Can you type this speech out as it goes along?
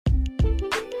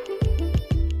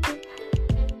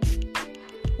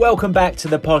Welcome back to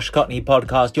the Posh Cockney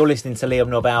podcast. You're listening to Liam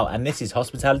Norval, and this is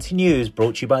Hospitality News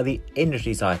brought to you by the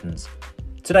Industry Titans.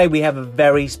 Today we have a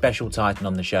very special Titan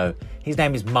on the show. His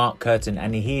name is Mark Curtin,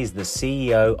 and he is the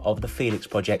CEO of the Felix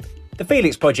Project. The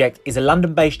Felix Project is a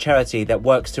London-based charity that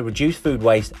works to reduce food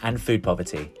waste and food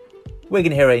poverty. We're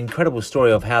going to hear an incredible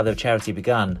story of how the charity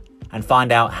began and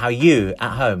find out how you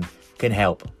at home can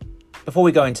help. Before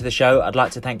we go into the show, I'd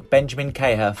like to thank Benjamin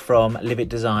Caher from Live It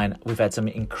Design. We've had some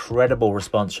incredible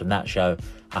response from that show.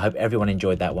 I hope everyone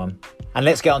enjoyed that one. And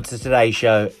let's get on to today's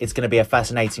show. It's going to be a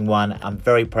fascinating one. I'm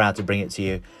very proud to bring it to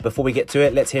you. Before we get to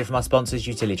it, let's hear from our sponsors,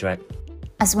 Utilitrack.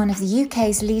 As one of the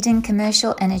UK's leading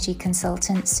commercial energy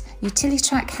consultants,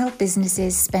 Utilitrack help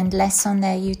businesses spend less on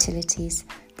their utilities.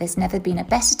 There's never been a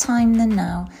better time than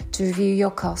now to review your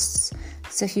costs.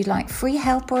 So if you'd like free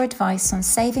help or advice on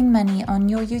saving money on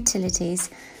your utilities,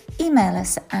 email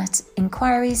us at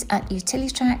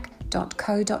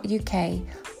inquiries@utilitrack.co.uk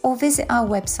or visit our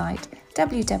website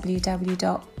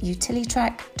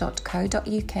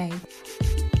www.utilitrack.co.uk.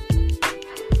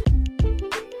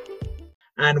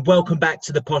 And welcome back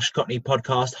to the Posh Cockney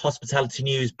podcast, Hospitality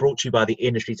News brought to you by the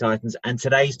Industry Titans. And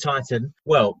today's Titan,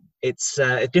 well, it's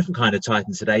a different kind of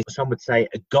Titan today. Some would say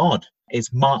a god.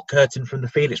 It's Mark Curtin from the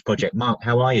Felix Project. Mark,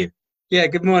 how are you? Yeah,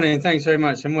 good morning. Thanks very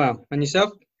much. I'm well. And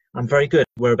yourself? I'm very good.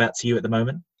 Whereabouts are you at the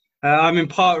moment? I'm in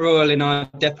Park Royal in our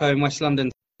depot in West London.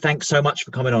 Thanks so much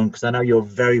for coming on, because I know you're a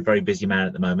very, very busy man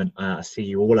at the moment. I see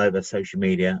you all over social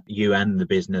media, you and the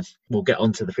business. We'll get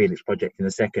onto the Felix Project in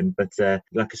a second, but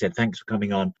like I said, thanks for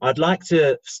coming on. I'd like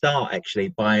to start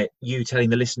actually by you telling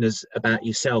the listeners about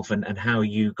yourself and how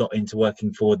you got into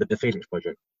working for the Felix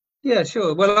Project. Yeah,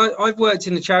 sure. Well, I've worked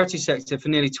in the charity sector for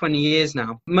nearly 20 years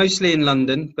now, mostly in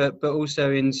London, but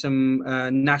also in some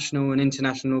national and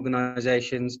international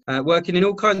organisations, working in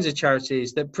all kinds of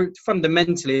charities that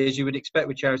fundamentally, as you would expect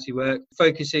with charity work,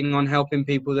 focusing on helping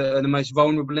people that are the most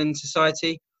vulnerable in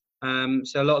society.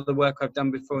 So a lot of the work I've done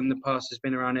before in the past has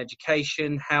been around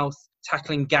education, health,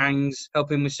 tackling gangs,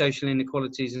 helping with social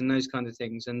inequalities and those kind of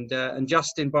things. And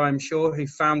Justin Byam-Shaw, who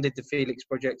founded the Felix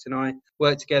Project, and I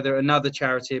worked together at another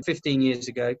charity 15 years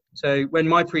ago. So when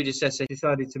my predecessor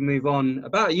decided to move on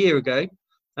about a year ago,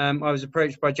 I was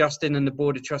approached by Justin and the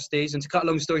board of trustees. And to cut a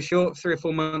long story short, 3 or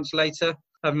 4 months later,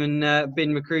 having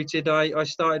been recruited, I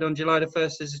started on July the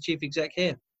 1st as the chief exec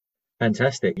here.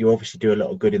 Fantastic. You obviously do a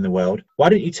lot of good in the world. Why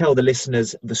don't you tell the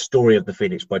listeners the story of the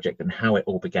Felix Project and how it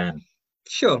all began?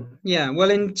 Sure. Yeah.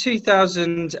 Well, in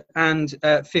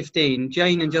 2015,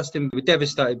 Jane and Justin were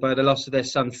devastated by the loss of their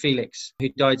son, Felix, who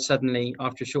died suddenly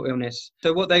after a short illness.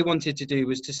 So what they wanted to do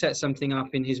was to set something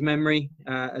up in his memory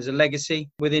as a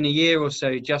legacy. Within a year or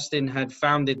so, Justin had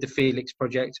founded the Felix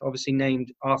Project, obviously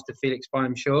named after Felix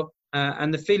Byam-Shaw.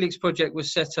 And the Felix Project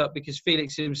was set up because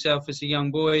Felix himself, as a young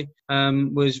boy,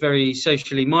 was very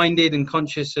socially minded and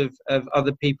conscious of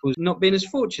other people not being as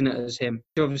fortunate as him.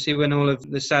 So obviously, when all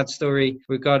of the sad story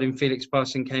regarding Felix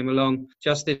passing came along,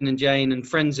 Justin and Jane and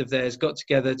friends of theirs got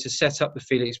together to set up the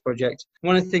Felix Project.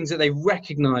 One of the things that they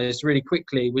recognised really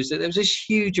quickly was that there was this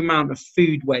huge amount of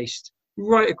food waste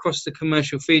right across the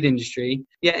commercial food industry,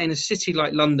 yet in a city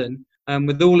like London,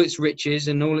 with all its riches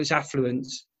and all its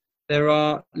affluence, there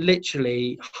are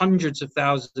literally hundreds of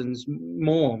thousands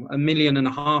more, 1.5 million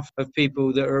of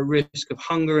people that are at risk of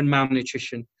hunger and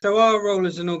malnutrition. So our role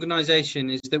as an organisation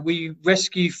is that we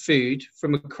rescue food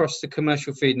from across the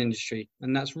commercial food industry,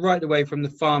 and that's right away from the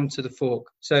farm to the fork.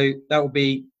 So that will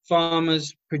be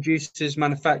farmers, producers,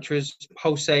 manufacturers,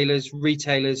 wholesalers,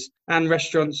 retailers, and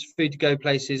restaurants, food-to-go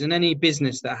places, and any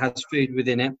business that has food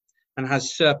within it and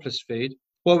has surplus food.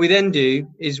 What we then do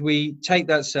is we take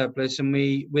that surplus and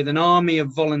we, with an army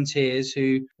of volunteers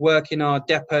who work in our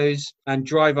depots and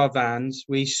drive our vans,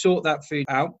 we sort that food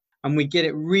out and we get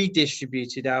it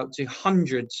redistributed out to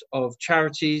hundreds of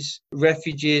charities,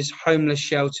 refugees, homeless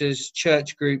shelters,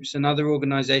 church groups and other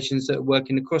organisations that are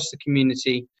working across the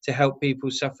community to help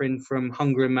people suffering from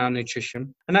hunger and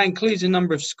malnutrition. And that includes a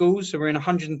number of schools. So we're in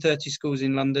 130 schools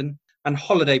in London, and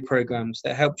holiday programmes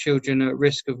that help children at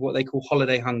risk of what they call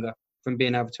holiday hunger from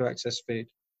being able to access food.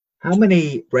 How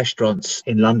many restaurants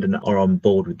in London are on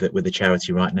board with the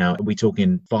charity right now? Are we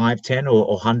talking 5, 10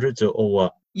 or hundreds or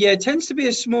what? Yeah, it tends to be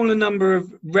a smaller number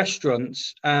of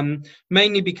restaurants,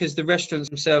 mainly because the restaurants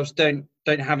themselves don't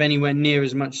have anywhere near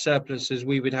as much surplus as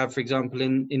we would have, for example,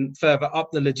 in further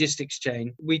up the logistics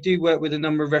chain. We do work with a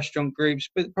number of restaurant groups,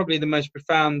 but probably the most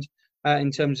profound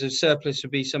in terms of surplus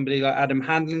would be somebody like Adam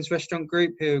Handlin's restaurant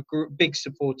group, who are big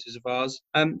supporters of ours.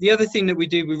 The other thing that we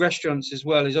do with restaurants as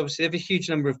well is obviously they have a huge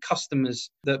number of customers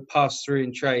that pass through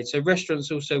and trade. So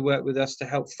restaurants also work with us to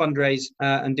help fundraise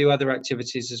and do other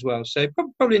activities as well. So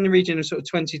probably in the region of sort of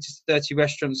 20 to 30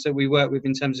 restaurants that we work with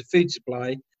in terms of food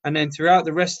supply. And then throughout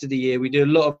the rest of the year, we do a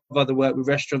lot of other work with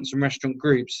restaurants and restaurant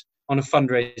groups on a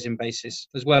fundraising basis,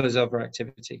 as well as other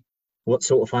activity. What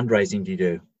sort of fundraising do you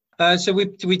do? So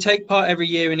we take part every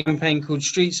year in a campaign called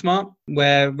Street Smart,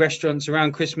 where restaurants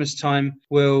around Christmas time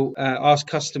will ask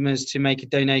customers to make a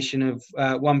donation of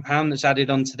 £1 that's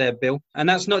added onto their bill. And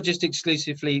that's not just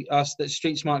exclusively us. That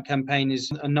Street Smart campaign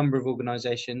is a number of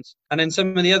organisations. And then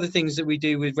some of the other things that we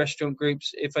do with restaurant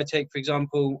groups, if I take, for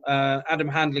example, Adam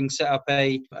Handling set up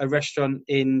a restaurant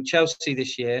in Chelsea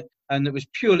this year, and that was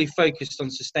purely focused on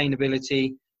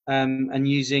sustainability, and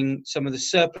using some of the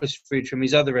surplus food from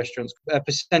his other restaurants. A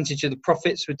percentage of the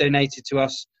profits were donated to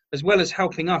us, as well as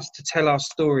helping us to tell our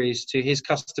stories to his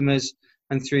customers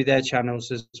and through their channels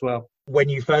as well. When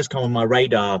you first come on my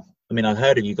radar, I mean, I've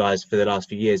heard of you guys for the last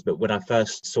few years, but when I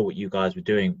first saw what you guys were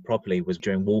doing properly was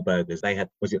during Wahlburgers. They had,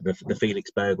 was it the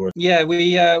Felix Burger? Yeah,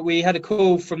 we had a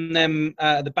call from them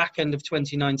at the back end of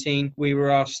 2019. We were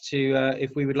asked to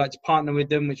if we would like to partner with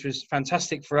them, which was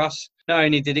fantastic for us. Not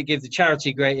only did it give the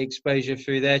charity great exposure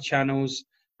through their channels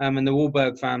and the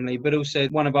Wahlberg family, but also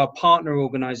one of our partner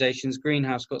organisations,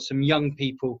 Greenhouse, got some young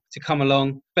people to come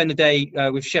along, spend a day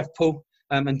with Chef Paul,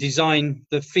 and design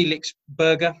the Felix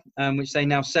Burger, which they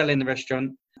now sell in the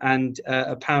restaurant, and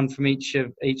 £1 from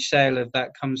each sale of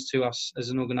that comes to us as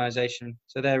an organisation.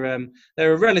 So they're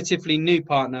a relatively new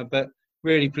partner, but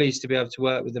really pleased to be able to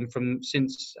work with them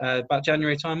since about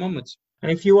January time onwards.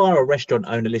 And if you are a restaurant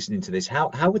owner listening to this, how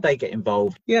would they get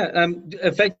involved? Yeah,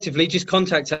 effectively just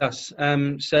contact us.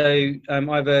 So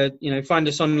either find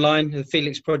us online at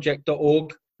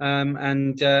felixproject.org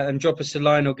and drop us a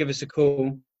line or give us a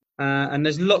call. And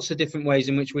there's lots of different ways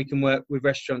in which we can work with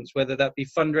restaurants, whether that be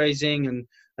fundraising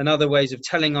and other ways of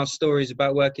telling our stories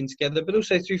about working together, but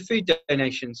also through food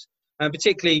donations.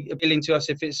 Particularly appealing to us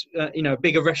if it's a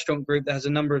bigger restaurant group that has a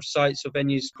number of sites or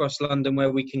venues across London where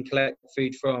we can collect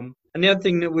food from. And the other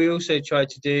thing that we also try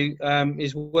to do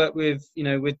is work with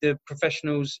the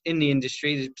professionals in the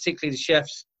industry, particularly the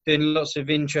chefs, doing lots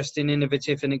of interesting,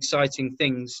 innovative and exciting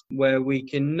things where we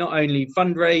can not only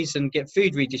fundraise and get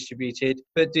food redistributed,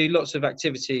 but do lots of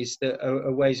activities that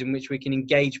are ways in which we can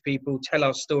engage people, tell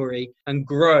our story and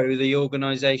grow the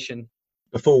organisation.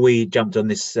 Before we jumped on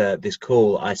this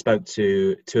call, I spoke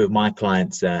to two of my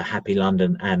clients, Happy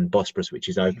London and Bosporus, which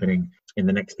is opening in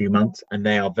the next few months, and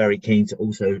they are very keen to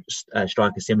also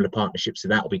strike a similar partnership. So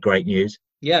that will be great news.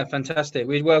 Yeah, fantastic.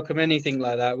 We'd welcome anything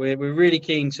like that. We're really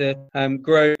keen to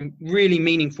grow really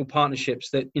meaningful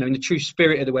partnerships that, in the true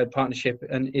spirit of the word partnership,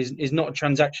 and is not a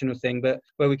transactional thing, but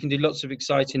where we can do lots of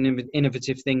exciting,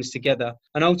 innovative things together.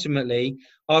 And ultimately,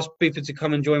 ask people to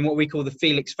come and join what we call the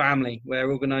Felix family,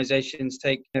 where organisations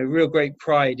take real great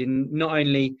pride in not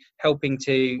only helping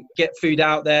to get food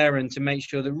out there and to make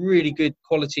sure that really good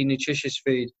quality, nutritious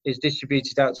food is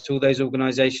distributed out to all those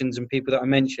organisations and people that I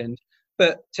mentioned,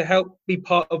 but to help be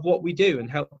part of what we do and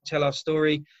help tell our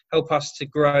story, help us to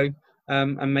grow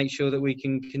and make sure that we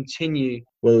can continue.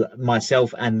 Well,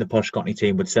 myself and the Posh Cockney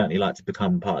team would certainly like to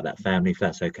become part of that family, if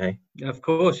that's okay. Of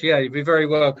course, yeah, you'd be very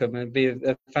welcome. It'd be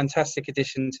a fantastic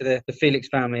addition to the Felix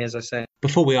family, as I say.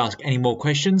 Before we ask any more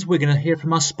questions, we're going to hear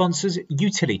from our sponsors,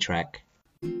 Utilitrack.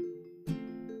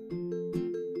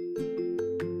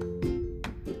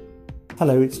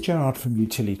 Hello, it's Gerard from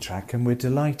Utilitrack and we're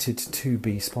delighted to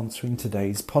be sponsoring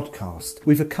today's podcast.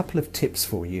 We've a couple of tips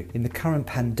for you. In the current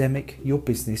pandemic, your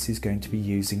business is going to be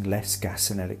using less gas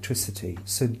and electricity.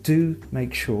 So do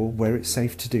make sure, where it's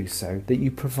safe to do so, that you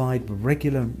provide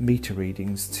regular meter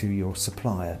readings to your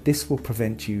supplier. This will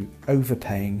prevent you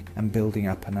overpaying and building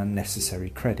up an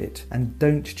unnecessary credit. And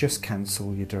don't just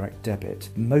cancel your direct debit.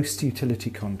 Most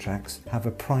utility contracts have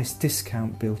a price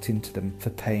discount built into them for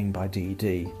paying by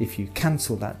DD. If you cancel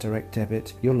that direct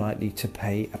debit, you're likely to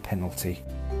pay a penalty.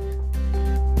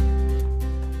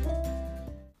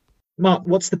 Mark,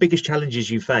 what's the biggest challenges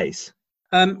you face?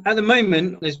 At the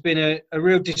moment, there's been a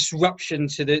real disruption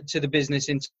to the business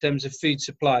in terms of food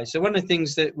supply. So one of the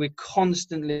things that we're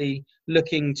constantly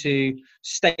looking to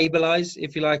stabilize,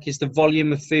 if you like, is the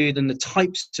volume of food and the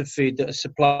types of food that are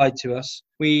supplied to us.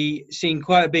 We seen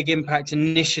quite a big impact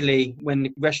initially when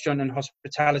the restaurant and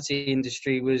hospitality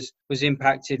industry was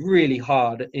impacted really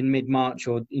hard in mid-March,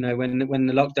 or when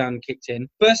the lockdown kicked in.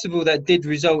 First of all, that did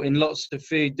result in lots of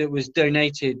food that was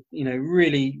donated,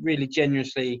 really, really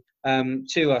generously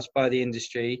to us by the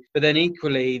industry. But then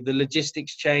equally, the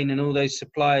logistics chain and all those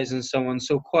suppliers and so on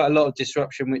saw quite a lot of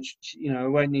disruption, which I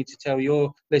won't need to tell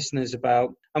your listeners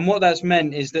about. And what that's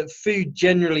meant is that food,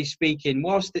 generally speaking,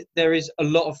 whilst there is a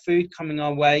lot of food coming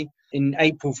our way, in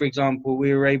April, for example,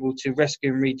 we were able to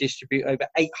rescue and redistribute over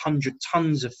 800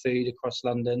 tons of food across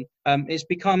London. It's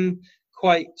become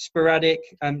quite sporadic.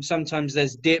 Sometimes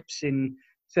there's dips in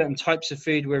certain types of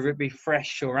food, whether it be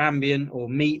fresh or ambient or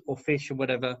meat or fish or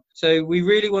whatever. So we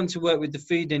really want to work with the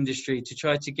food industry to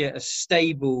try to get a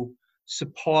stable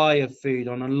supply of food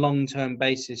on a long-term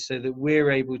basis, so that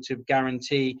we're able to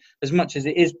guarantee, as much as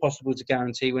it is possible to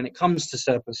guarantee when it comes to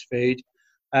surplus food,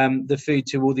 the food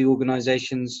to all the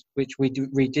organisations which we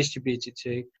redistribute it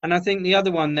to. And I think the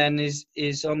other one then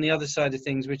is on the other side of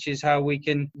things, which is how we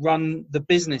can run the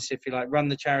business, if you like, run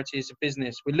the charity as a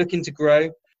business. We're looking to grow.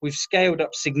 We've scaled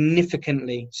up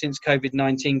significantly since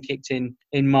COVID-19 kicked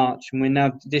in March, and we're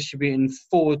now distributing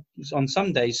on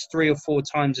some days, 3 or 4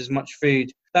 times as much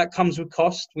food. That comes with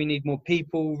cost. We need more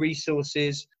people,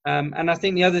 resources. And I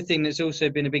think the other thing that's also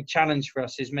been a big challenge for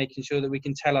us is making sure that we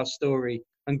can tell our story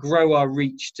and grow our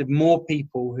reach to more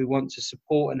people who want to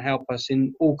support and help us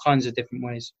in all kinds of different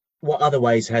ways. What other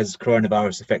ways has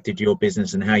coronavirus affected your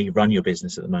business and how you run your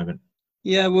business at the moment?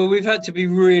 Yeah, well, we've had to be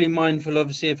really mindful,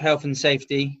 obviously, of health and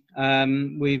safety.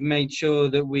 We've made sure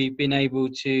that we've been able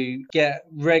to get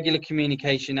regular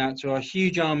communication out to our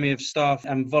huge army of staff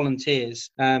and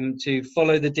volunteers to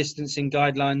follow the distancing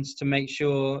guidelines, to make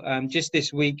sure just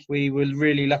this week we were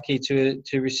really lucky to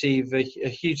receive a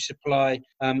huge supply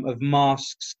of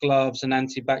masks, gloves and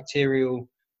antibacterial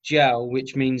gel,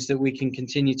 which means that we can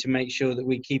continue to make sure that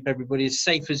we keep everybody as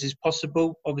safe as is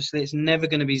possible. Obviously, it's never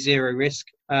going to be zero risk,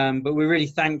 but we're really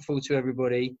thankful to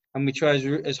everybody, and we try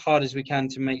as hard as we can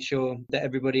to make sure that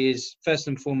everybody is, first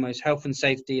and foremost, health and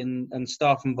safety and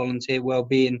staff and volunteer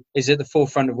well-being is at the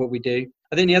forefront of what we do.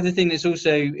 I think the other thing that's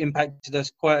also impacted us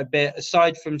quite a bit,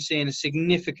 aside from seeing a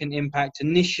significant impact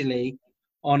initially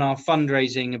on our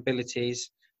fundraising abilities,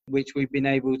 which we've been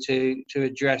able to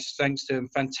address thanks to a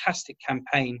fantastic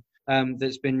campaign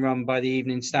that's been run by the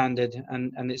Evening Standard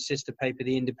and its sister paper,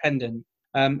 The Independent,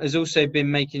 has also been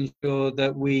making sure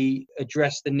that we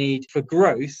address the need for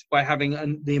growth by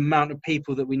having the amount of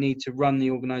people that we need to run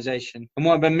the organisation. And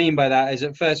what I mean by that is,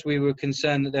 at first we were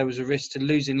concerned that there was a risk to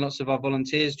losing lots of our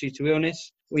volunteers due to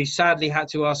illness. We sadly had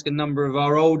to ask a number of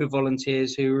our older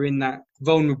volunteers who were in that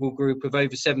vulnerable group of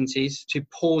over 70s to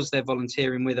pause their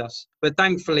volunteering with us. But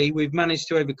thankfully, we've managed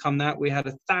to overcome that. We had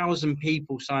 1,000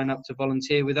 people sign up to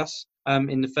volunteer with us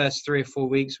in the first 3 or 4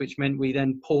 weeks, which meant we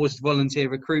then paused volunteer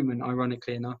recruitment,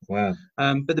 ironically enough. Wow.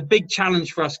 But the big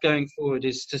challenge for us going forward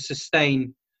is to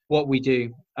sustain what we do.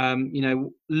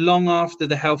 Long after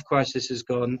the health crisis has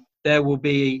gone, there will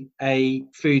be a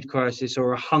food crisis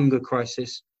or a hunger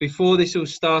crisis. Before this all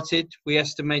started, we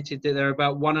estimated that there are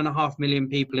about 1.5 million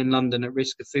people in London at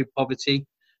risk of food poverty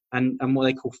and what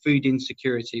they call food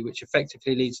insecurity, which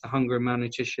effectively leads to hunger and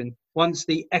malnutrition. Once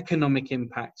the economic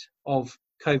impact of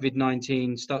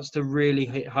COVID-19 starts to really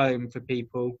hit home for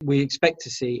people, we expect to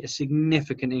see a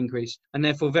significant increase. And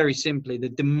therefore, very simply, the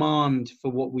demand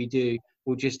for what we do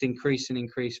will just increase and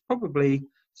increase, probably,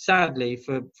 sadly,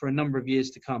 for a number of years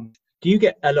to come. Do you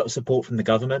get a lot of support from the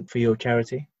government for your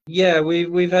charity? Yeah,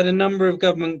 we've had a number of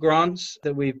government grants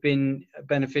that we've been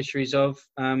beneficiaries of.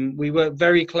 We work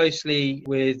very closely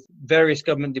with various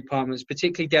government departments,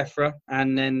 particularly DEFRA,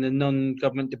 and then the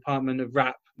non-government department of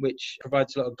WRAP, which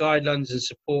provides a lot of guidelines and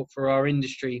support for our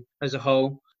industry as a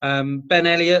whole. Ben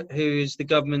Elliott, who is the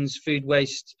government's food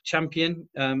waste champion,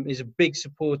 is a big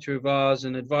supporter of ours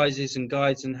and advises and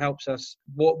guides and helps us.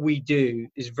 What we do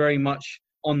is very much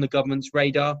on the government's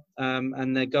radar,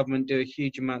 and the government do a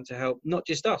huge amount to help not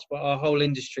just us but our whole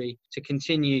industry to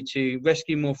continue to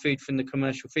rescue more food from the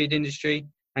commercial food industry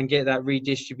and get that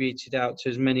redistributed out to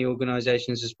as many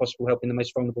organisations as possible, helping the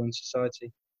most vulnerable in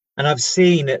society. And I've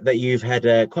seen that you've had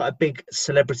quite a big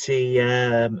celebrity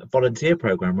volunteer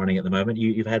program running at the moment.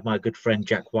 You've had my good friend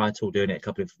Jack Whitehall doing it a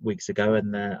couple of weeks ago,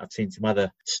 and I've seen some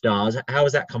other stars. How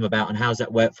has that come about, and how's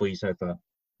that worked for you so far?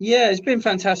 Yeah, it's been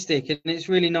fantastic, and it's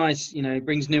really nice. It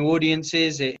brings new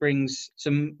audiences, it brings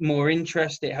some more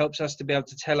interest, it helps us to be able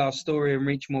to tell our story and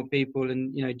reach more people.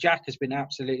 And Jack has been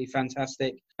absolutely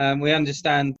fantastic. We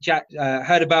understand Jack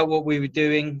heard about what we were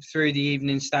doing through the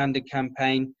Evening Standard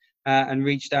campaign. And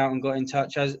reached out and got in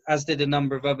touch, as did a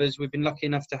number of others. We've been lucky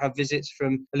enough to have visits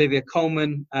from Olivia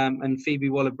Colman and Phoebe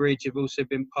Waller-Bridge have also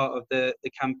been part of the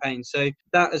campaign. So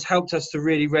that has helped us to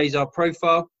really raise our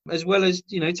profile, as well as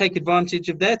take advantage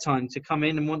of their time to come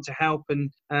in and want to help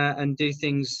and do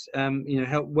things,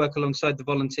 help work alongside the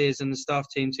volunteers and the staff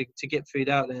team to get food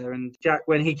out there. And Jack,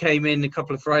 when he came in a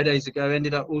couple of Fridays ago,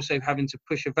 ended up also having to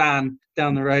push a van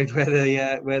down the road where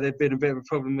there'd been a bit of a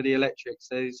problem with the electric.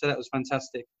 So that was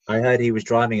fantastic. I heard he was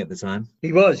driving at the time.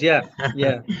 He was, yeah.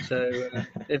 So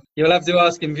you'll have to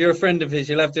ask him, if you're a friend of his,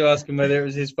 you'll have to ask him whether it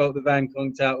was his fault the van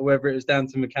conked out or whether it was down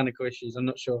to mechanical issues. I'm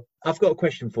not sure. I've got a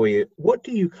question for you. What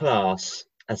do you class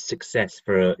as success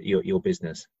for your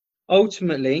business?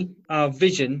 Ultimately, our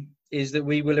vision is that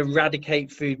we will eradicate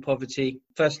food poverty,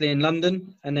 firstly in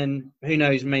London, and then who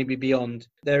knows, maybe beyond.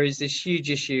 There is this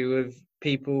huge issue of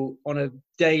people on a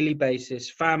daily basis,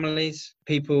 families,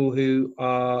 people who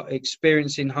are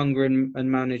experiencing hunger and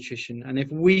malnutrition. And if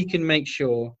we can make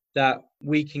sure that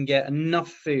we can get enough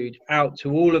food out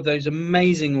to all of those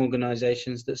amazing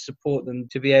organisations that support them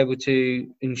to be able to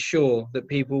ensure that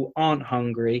people aren't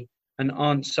hungry and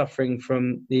aren't suffering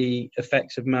from the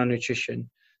effects of malnutrition,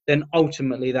 then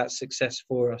ultimately that's success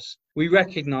for us. We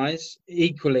recognise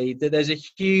equally that there's a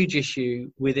huge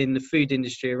issue within the food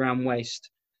industry around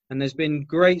waste. And there's been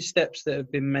great steps that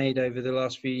have been made over the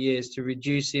last few years to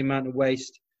reduce the amount of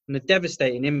waste and the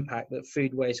devastating impact that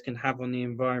food waste can have on the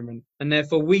environment. And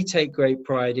therefore, we take great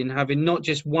pride in having not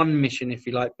just one mission, if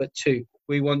you like, but two.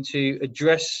 We want to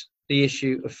address the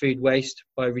issue of food waste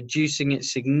by reducing it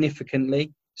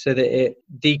significantly so that it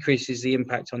decreases the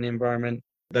impact on the environment.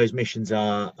 Those missions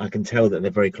are, I can tell that they're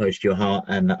very close to your heart,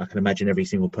 and I can imagine every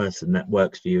single person that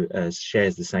works for you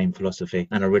shares the same philosophy.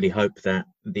 And I really hope that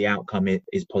the outcome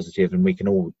is positive and we can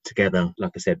all together,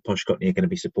 like I said, Posh Scotney are going to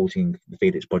be supporting the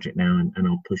Felix project now, and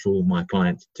I'll push all my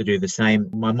clients to do the same.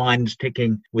 My mind's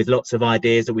ticking with lots of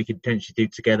ideas that we could potentially do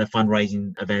together,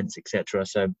 fundraising events, etc.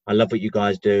 So I love what you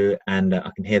guys do, and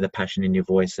I can hear the passion in your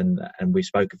voice, and we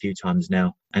spoke a few times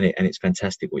now, and it's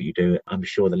fantastic what you do. I'm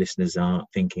sure the listeners are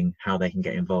thinking how they can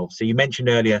get involved. So you mentioned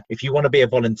earlier, if you want to be a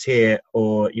volunteer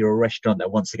or you're a restaurant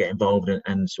that wants to get involved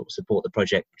and sort of support the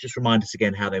project, just remind us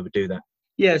again how they would do that.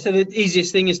 Yeah, so the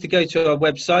easiest thing is to go to our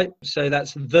website. So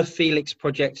that's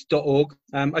thefelixproject.org.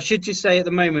 I should just say at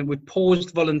the moment we've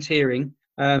paused volunteering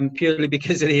purely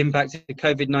because of the impact of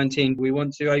COVID-19. We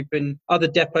want to open other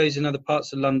depots in other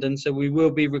parts of London. So we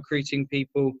will be recruiting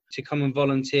people to come and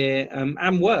volunteer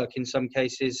and work in some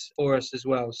cases for us as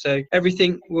well. So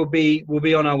everything will be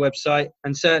on our website.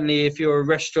 And certainly if you're a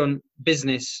restaurant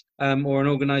business or an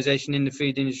organisation in the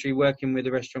food industry working with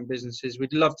the restaurant businesses,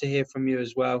 we'd love to hear from you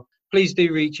as well. Please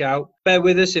do reach out. Bear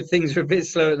with us if things are a bit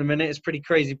slow at the minute. It's pretty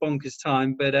crazy bonkers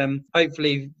time, but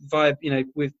hopefully via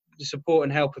with the support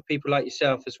and help of people like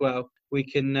yourself as well, we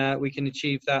can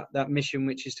achieve that mission,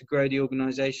 which is to grow the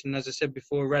organisation, as I said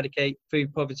before, eradicate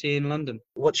food poverty in London.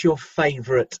 What's your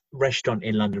favourite restaurant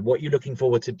in London? What are you looking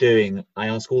forward to doing? I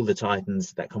ask all the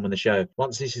Titans that come on the show,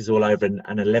 once this is all over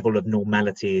and a level of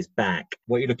normality is back,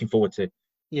 what are you looking forward to?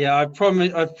 Yeah, I've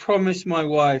promised my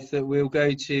wife that we'll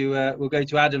go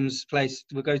to Adam's place.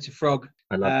 We'll go to Frog.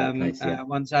 I love that place. Yeah.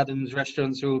 Once Adam's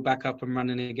restaurants are all back up and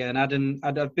running again.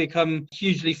 I've become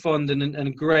hugely fond and a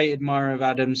great admirer of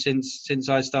Adam since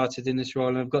I started in this role,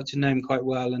 and I've got to know him quite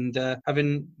well. And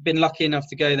having been lucky enough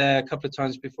to go there a couple of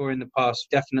times before in the past,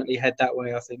 definitely head that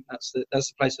way. I think that's the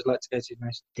place I'd like to go to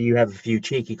most. Do you have a few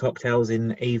cheeky cocktails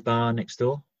in Eve Bar next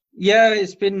door? Yeah,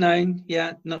 it's been known.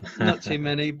 Yeah, not too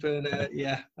many, but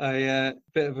yeah, I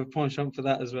bit of a penchant for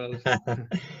that as well.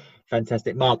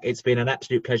 Fantastic. Mark, it's been an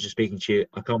absolute pleasure speaking to you.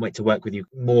 I can't wait to work with you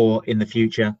more in the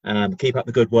future. Keep up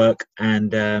the good work,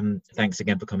 and thanks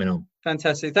again for coming on.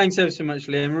 Fantastic. Thanks ever so much,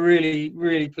 Liam. Really,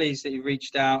 really pleased that you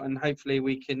reached out, and hopefully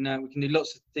we can do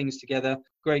lots of things together.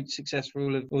 Great success for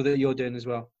all that you're doing as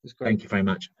well. It's great. Thank you very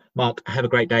much. Mark, have a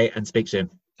great day and speak soon.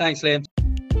 Thanks, Liam.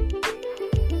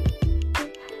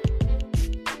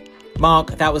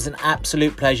 Mark, that was an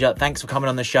absolute pleasure. Thanks for coming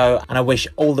on the show, and I wish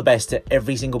all the best to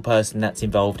every single person that's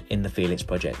involved in the Felix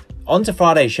project. On to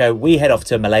Friday's show, we head off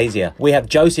to Malaysia. We have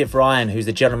Joseph Ryan, who's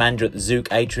the general manager at the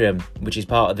Zouk Atrium, which is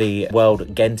part of the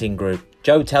World Genting Group.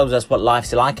 Joe tells us what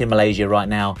life's like in Malaysia right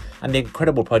now and the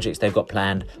incredible projects they've got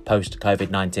planned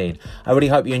post-COVID-19. I really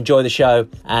hope you enjoy the show,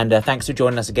 and thanks for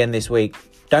joining us again this week.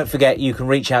 Don't forget, you can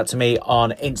reach out to me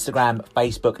on Instagram,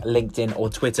 Facebook, LinkedIn or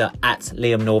Twitter at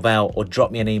Liam Norvell, or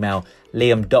drop me an email,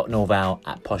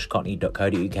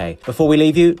 liam.norvell@poshcockney.co.uk. Before we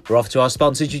leave you, we're off to our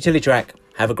sponsors, Utilitrack.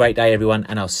 Have a great day, everyone,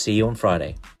 and I'll see you on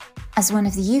Friday. As one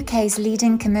of the UK's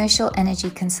leading commercial energy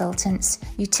consultants,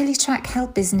 Utilitrack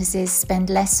help businesses spend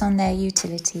less on their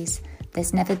utilities.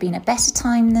 There's never been a better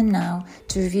time than now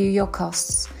to review your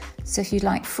costs. So if you'd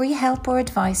like free help or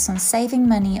advice on saving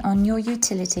money on your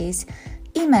utilities,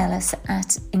 email us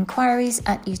at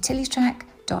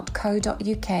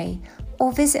inquiries@utilitrack.co.uk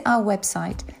or visit our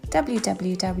website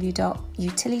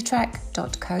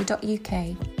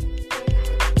www.utilitrack.co.uk.